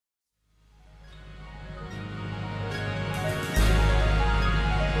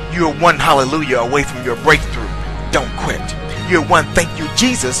You're one hallelujah away from your breakthrough. Don't quit. You're one thank you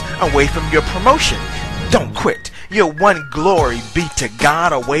Jesus away from your promotion. Don't quit. You're one glory be to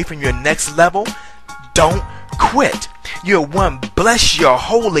God away from your next level. Don't quit. You're one bless your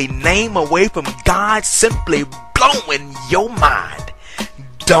holy name away from God simply blowing your mind.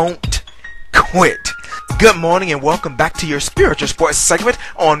 Don't quit. Good morning and welcome back to your spiritual sports segment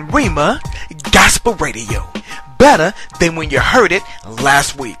on Rhema Gospel Radio. Better than when you heard it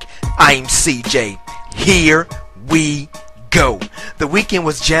last week. I'm CJ. Here we go. The weekend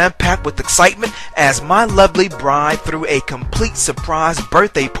was jam-packed with excitement as my lovely bride threw a complete surprise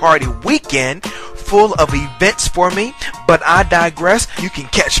birthday party weekend full of events for me, but I digress. You can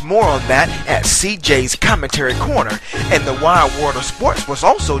catch more on that at CJ's Commentary Corner. And the wild world of sports was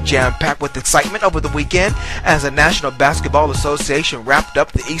also jam-packed with excitement over the weekend as the National Basketball Association wrapped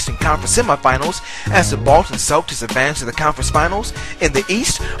up the Eastern Conference semifinals as the Boston Celtics advanced to the conference finals in the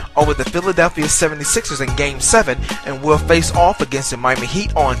East over the Philadelphia 76ers in Game 7 and will face off against the Miami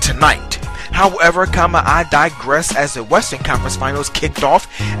Heat on tonight. However, I digress as the Western Conference Finals kicked off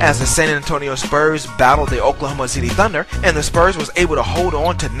as the San Antonio Spurs battled the Oklahoma City Thunder, and the Spurs was able to hold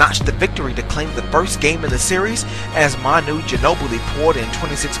on to notch the victory to claim the first game in the series as Manu Ginobili poured in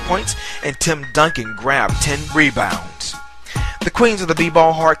 26 points and Tim Duncan grabbed 10 rebounds. The Queens of the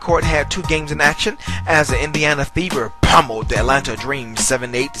B-Ball hardcourt had two games in action as the Indiana Fever pummeled the Atlanta Dream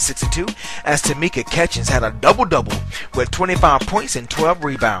 78-62 as Tamika Catchings had a double-double with 25 points and 12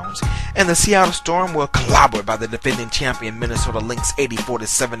 rebounds. And the Seattle Storm were clobbered by the defending champion Minnesota Lynx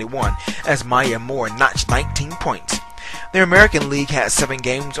 84-71 as Maya Moore notched 19 points. The American League had 7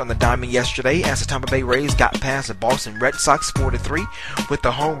 games on the diamond yesterday as the Tampa Bay Rays got past the Boston Red Sox 4-3 with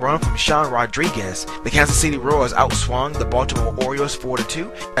the home run from Sean Rodriguez. The Kansas City Royals outswung the Baltimore Orioles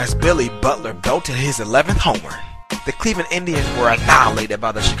 4-2 as Billy Butler belted his 11th homer. The Cleveland Indians were annihilated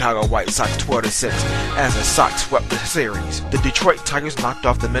by the Chicago White Sox 12-6 as the Sox swept the series. The Detroit Tigers knocked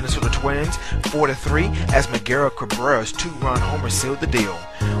off the Minnesota Twins 4-3 as Miguel Cabrera's 2-run homer sealed the deal,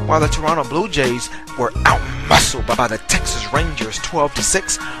 while the Toronto Blue Jays were outmuscled by the Texas Rangers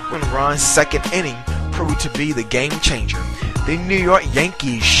 12-6 when Ron's second inning proved to be the game changer. The New York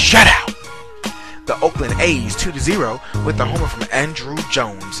Yankees shut out the Oakland A's 2-0 with the homer from Andrew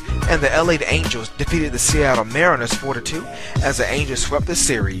Jones, and the LA Angels defeated the Seattle Mariners 4-2 as the Angels swept the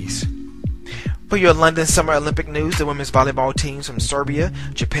series. For your London Summer Olympic news, the women's volleyball teams from Serbia,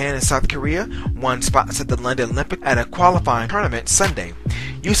 Japan, and South Korea won spots at the London Olympic at a qualifying tournament Sunday.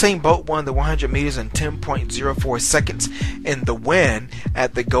 Usain Bolt won the 100 meters in 10.04 seconds in the win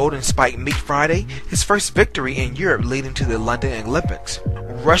at the Golden Spike Meet Friday, his first victory in Europe leading to the London Olympics.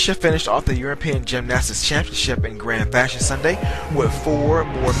 Russia finished off the European Gymnastics Championship in grand fashion Sunday with 4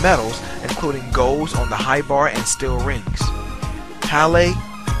 more medals, including golds on the high bar and steel rings. Haile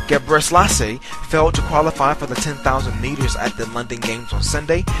Gebrselassie failed to qualify for the 10,000 meters at the London Games on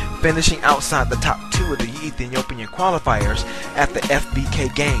Sunday, finishing outside the top 2 of the Ethiopian qualifiers at the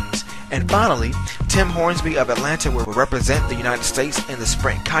FBK Games. And finally, Tim Hornsby of Atlanta will represent the United States in the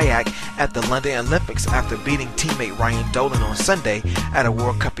sprint kayak at the London Olympics after beating teammate Ryan Dolan on Sunday at a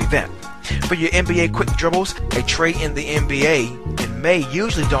World Cup event. For your NBA quick dribbles, a trade in the NBA in May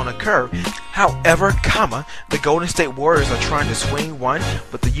usually don't occur. However, the Golden State Warriors are trying to swing one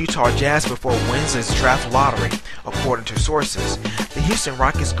with the Utah Jazz before Wednesday's draft lottery, according to sources. The Houston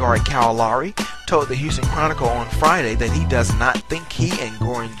Rockets guard Kyle Lowry told the Houston Chronicle on Friday that he does not think he and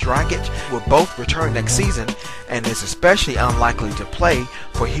Goran Dragic will both return next season and is especially unlikely to play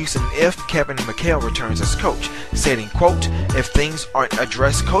for Houston if Kevin McHale returns as coach, stating, quote, "If things aren't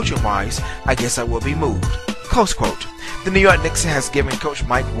addressed coaching-wise, I guess I will be moved." Close quote. The New York Knicks has given Coach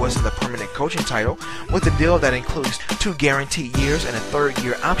Mike Woodson the permanent coaching title with a deal that includes 2 guaranteed years and a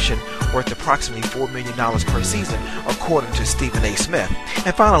 3rd-year option worth approximately $4 million per season, according to Stephen A. Smith.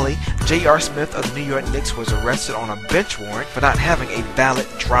 And finally, J.R. Smith of the New York Knicks was arrested on a bench warrant for not having a valid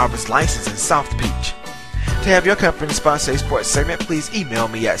driver's license in South Beach. To have your company sponsor a sports segment, please email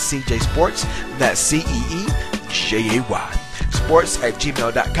me at CJSports, that's CEEJAY,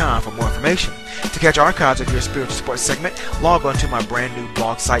 sports@gmail.com for more information. To catch archives of your spiritual sports segment, log on to my brand new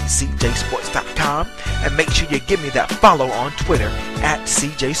blog site, CJSports.com, and make sure you give me that follow on Twitter at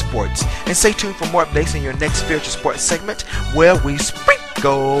CJSports. And stay tuned for more updates in your next spiritual sports segment where we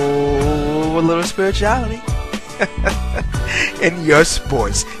sprinkle a little spirituality in your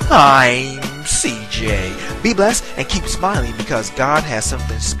sports. I'm CJ. Be blessed and keep smiling because God has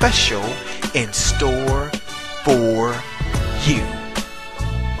something special in store for you.